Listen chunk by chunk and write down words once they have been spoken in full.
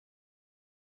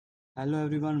Hello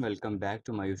everyone, welcome back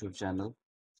to my YouTube channel.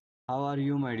 How are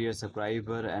you my dear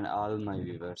subscriber and all my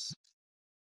viewers?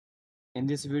 In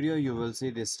this video you will see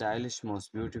the stylish,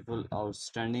 most beautiful,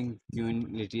 outstanding Queen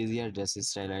Letezia dress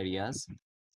style ideas.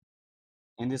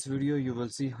 In this video you will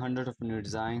see hundreds of new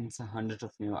designs, hundreds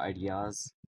of new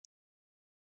ideas.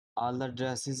 All the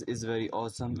dresses is very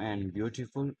awesome and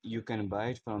beautiful. You can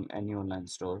buy it from any online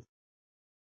store.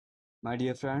 My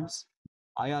dear friends,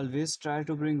 I always try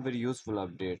to bring very useful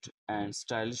update and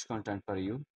stylish content for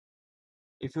you.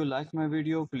 If you like my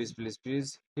video, please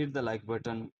hit the like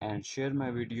button and share my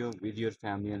video with your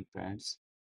family and friends.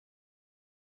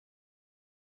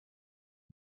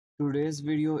 Today's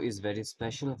video is very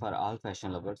special for all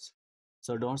fashion lovers.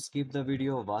 So don't skip the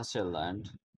video, watch till the end.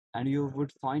 And you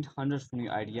would find hundreds of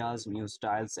new ideas, new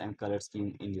styles and color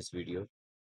scheme in this video.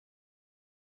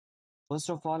 First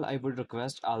of all, I would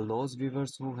request all those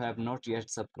viewers who have not yet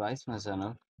subscribed my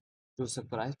channel to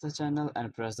subscribe the channel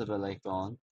and press the bell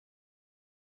icon.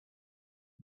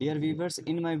 Dear viewers,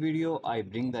 in my video, I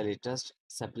bring the latest,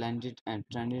 splendid and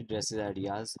trendy dresses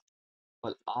ideas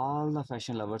for all the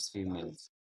fashion lovers females.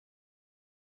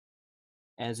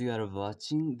 As you are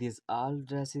watching, these all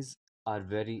dresses are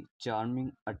very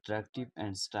charming, attractive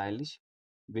and stylish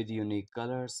with unique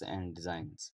colors and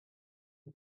designs.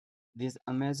 These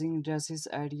amazing dresses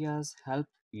ideas help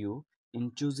you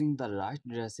in choosing the right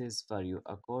dresses for you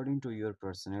according to your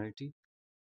personality.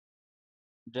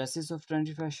 Dresses of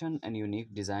trendy fashion and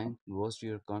unique design boost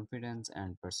your confidence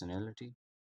and personality.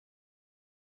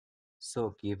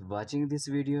 So keep watching this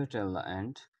video till the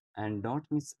end and don't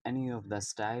miss any of the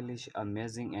stylish,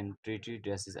 amazing and pretty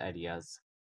dresses ideas.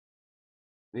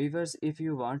 Viewers, if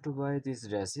you want to buy these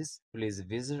dresses, please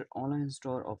visit online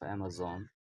store of Amazon.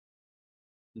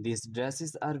 These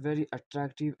dresses are very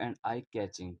attractive and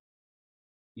eye-catching.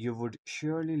 You would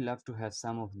surely love to have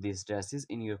some of these dresses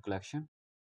in your collection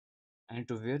and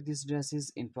to wear these dresses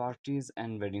in parties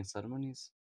and wedding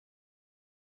ceremonies.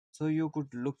 So you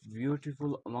could look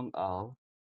beautiful among all.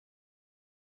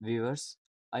 Viewers,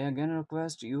 I again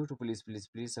request you to please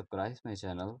subscribe my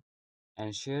channel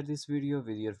and share this video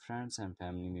with your friends and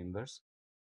family members.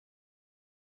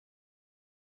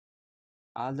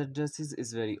 All the dresses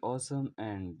is very awesome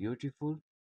and beautiful.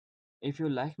 If you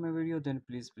like my video then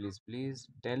please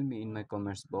tell me in my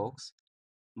comments box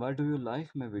what do you like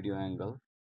my video angle.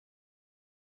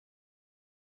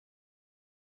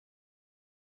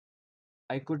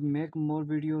 I could make more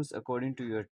videos according to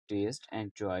your taste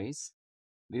and choice.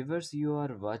 Viewers, you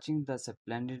are watching the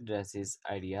splendid dresses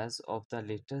ideas of the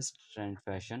latest trend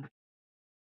fashion.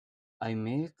 I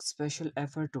make special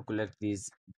effort to collect these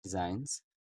designs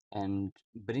and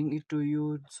bring it to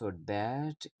you so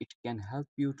that it can help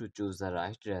you to choose the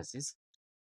right dresses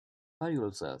for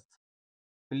yourself.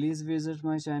 Please visit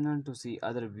my channel to see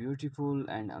other beautiful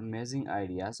and amazing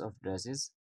ideas of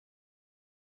dresses.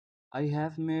 I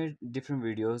have made different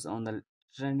videos on the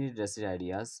trendy dresses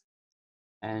ideas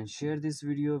and share this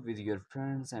video with your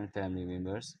friends and family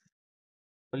members.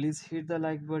 Please hit the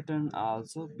like button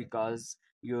also because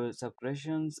your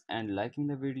subscriptions and liking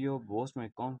the video boost my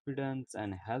confidence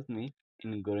and help me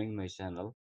in growing my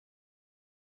channel.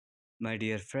 My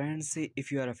dear friends,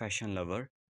 if you are a fashion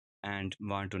lover and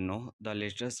want to know the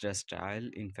latest dress style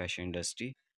in fashion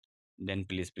industry, then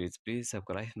please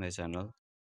subscribe my channel.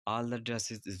 All the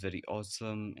dresses is very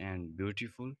awesome and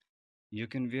beautiful. You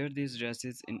can wear these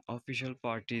dresses in official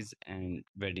parties and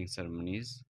wedding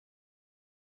ceremonies.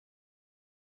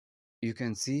 You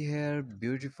can see here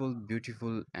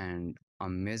beautiful and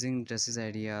amazing dresses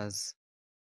ideas.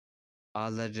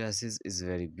 All the dresses is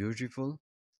very beautiful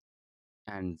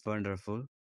and wonderful.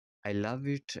 I love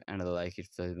it and I like it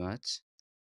very much.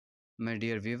 My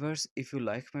dear viewers, if you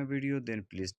like my video then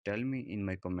please tell me in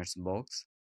my comments box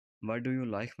what do you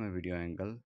like my video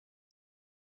angle.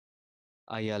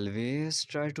 I always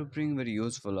try to bring very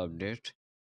useful update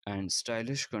and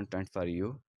stylish content for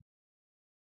you.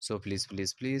 So please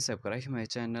subscribe my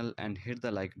channel and hit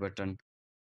the like button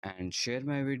and share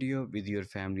my video with your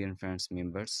family and friends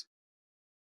members.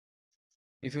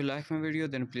 If you like my video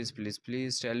then please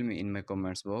tell me in my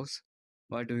comments box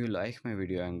what do you like my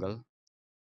video angle.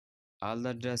 All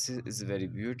the dresses is very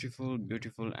beautiful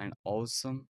and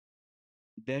awesome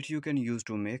that you can use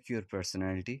to make your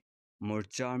personality more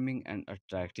charming and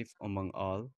attractive among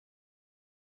all.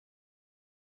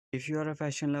 If you are a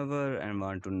fashion lover and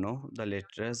want to know the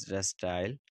latest dress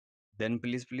style, then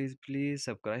please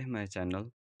subscribe my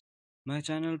channel. My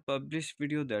channel publish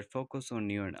video that focus on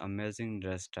new and amazing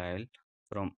dress style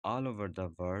from all over the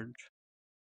world.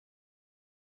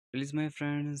 Please my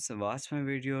friends watch my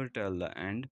video till the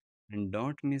end and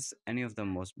don't miss any of the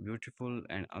most beautiful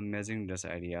and amazing dress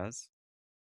ideas.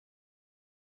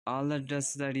 All the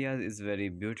dress ideas is very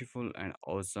beautiful and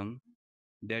awesome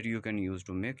that you can use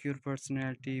to make your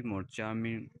personality more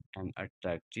charming and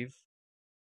attractive.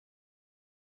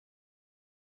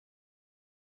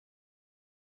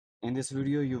 In this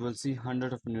video, you will see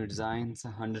hundreds of new designs,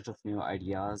 hundreds of new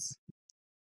ideas.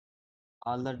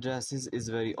 All the dresses is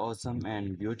very awesome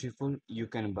and beautiful. You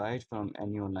can buy it from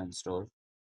any online store.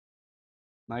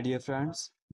 My dear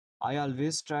friends, I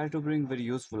always try to bring very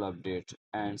useful update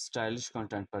and stylish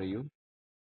content for you.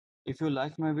 If you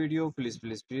like my video, please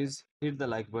hit the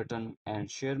like button and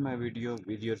share my video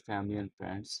with your family and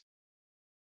friends.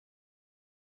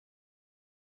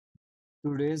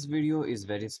 Today's video is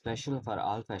very special for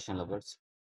all fashion lovers.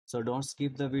 So don't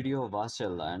skip the video, watch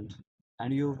till the end.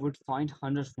 And you would find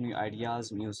hundreds of new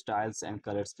ideas, new styles and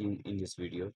color scheme in this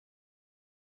video.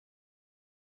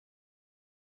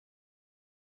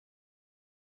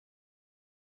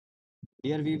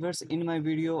 Dear viewers, in my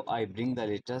video, I bring the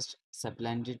latest,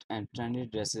 splendid and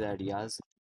trendy dresses ideas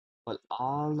for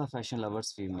all the fashion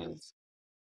lovers females.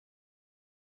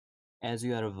 As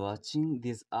you are watching,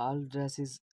 these all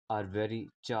dresses are very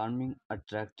charming,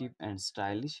 attractive and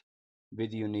stylish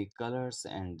with unique colors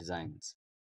and designs.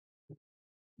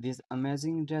 These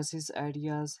amazing dresses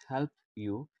ideas help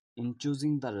you in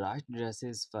choosing the right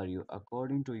dresses for you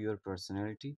according to your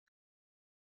personality.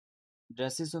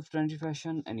 Dresses of trendy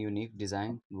fashion and unique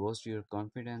design boost your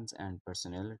confidence and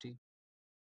personality.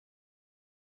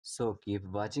 So keep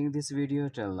watching this video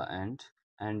till the end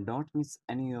and don't miss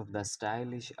any of the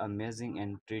stylish, amazing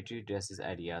and pretty dresses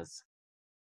ideas.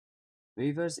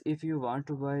 Viewers, if you want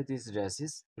to buy these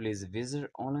dresses, please visit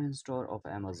online store of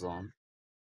Amazon.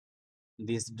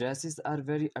 These dresses are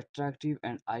very attractive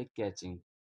and eye-catching.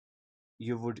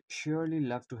 You would surely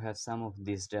love to have some of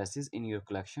these dresses in your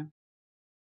collection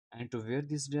and to wear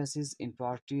these dresses in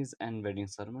parties and wedding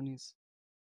ceremonies.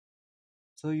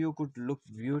 So you could look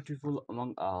beautiful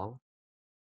among all.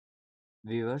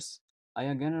 Viewers, I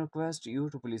again request you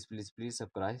to please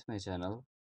subscribe my channel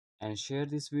and share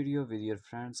this video with your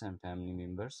friends and family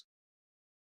members.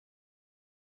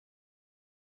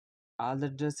 All the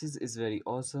dresses is very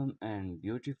awesome and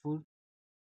beautiful.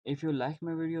 If you like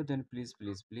my video, then please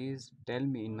tell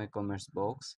me in my comments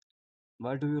box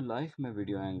what do you like my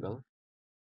video angle.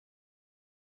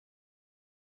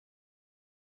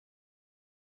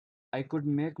 I could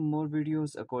make more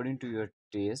videos according to your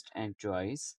taste and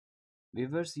choice.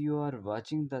 Viewers, you are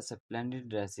watching the splendid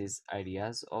dresses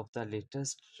ideas of the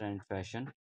latest trend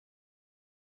fashion.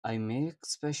 I make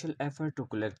special effort to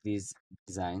collect these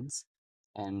designs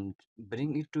and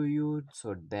bring it to you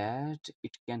so that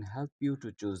it can help you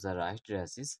to choose the right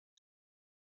dresses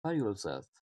for yourself.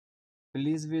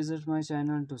 Please visit my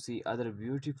channel to see other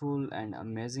beautiful and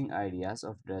amazing ideas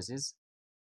of dresses.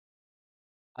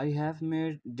 I have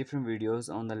made different videos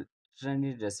on the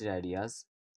trendy dress ideas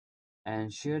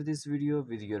and share this video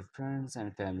with your friends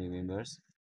and family members.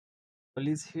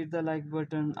 Please hit the like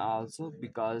button also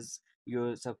because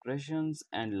your subscriptions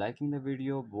and liking the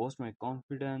video boost my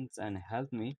confidence and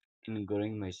help me in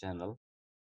growing my channel.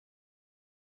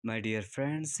 My dear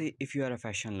friends, if you are a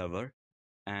fashion lover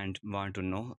and want to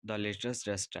know the latest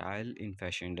dress style in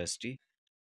fashion industry,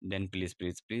 then please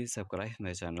subscribe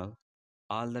my channel.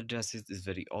 All the dresses is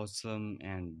very awesome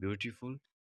and beautiful.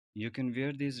 You can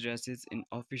wear these dresses in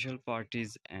official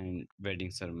parties and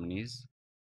wedding ceremonies.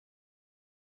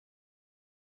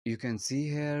 You can see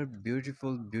here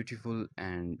beautiful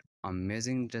and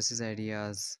amazing dresses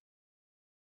ideas.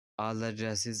 All the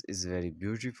dresses is very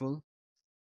beautiful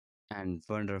and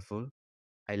wonderful.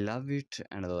 I love it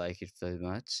and I like it very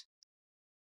much.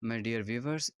 My dear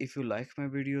viewers, if you like my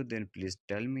video, then please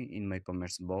tell me in my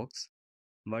comments box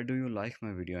what do you like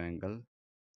my video angle.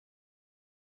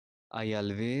 I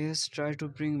always try to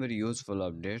bring very useful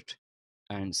update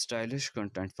and stylish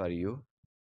content for you.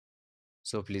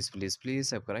 So please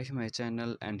subscribe my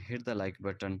channel and hit the like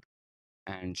button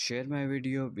and share my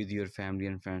video with your family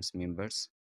and friends members.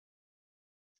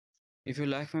 If you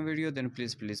like my video, then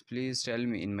please tell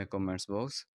me in my comments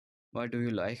box what do you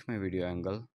like my video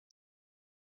angle.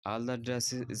 All the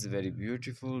dresses is very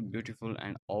beautiful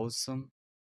and awesome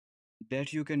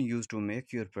that you can use to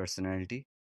make your personality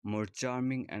more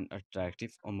charming and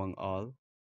attractive among all.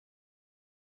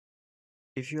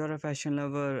 If you are a fashion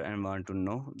lover and want to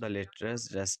know the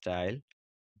latest dress style,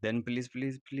 then please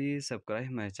subscribe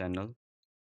my channel.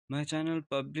 My channel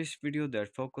publish video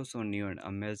that focus on new and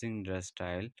amazing dress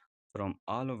style from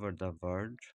all over the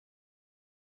world.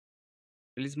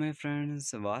 Please my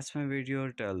friends watch my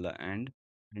video till the end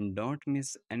And don't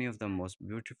miss any of the most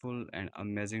beautiful and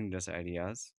amazing dress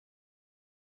ideas.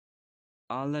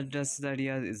 All the dress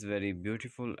ideas is very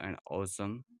beautiful and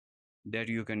awesome that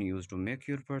you can use to make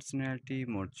your personality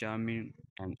more charming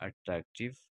and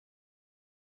attractive.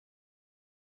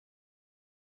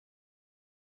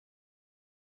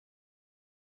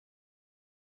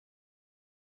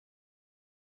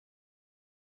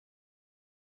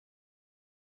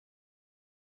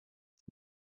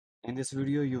 In this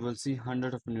video, you will see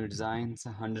hundreds of new designs,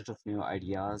 hundreds of new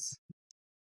ideas.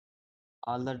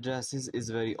 All the dresses is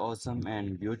very awesome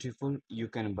and beautiful. You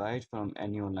can buy it from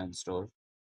any online store.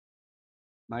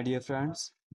 My dear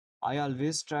friends, I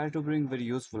always try to bring very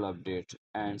useful update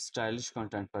and stylish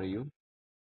content for you.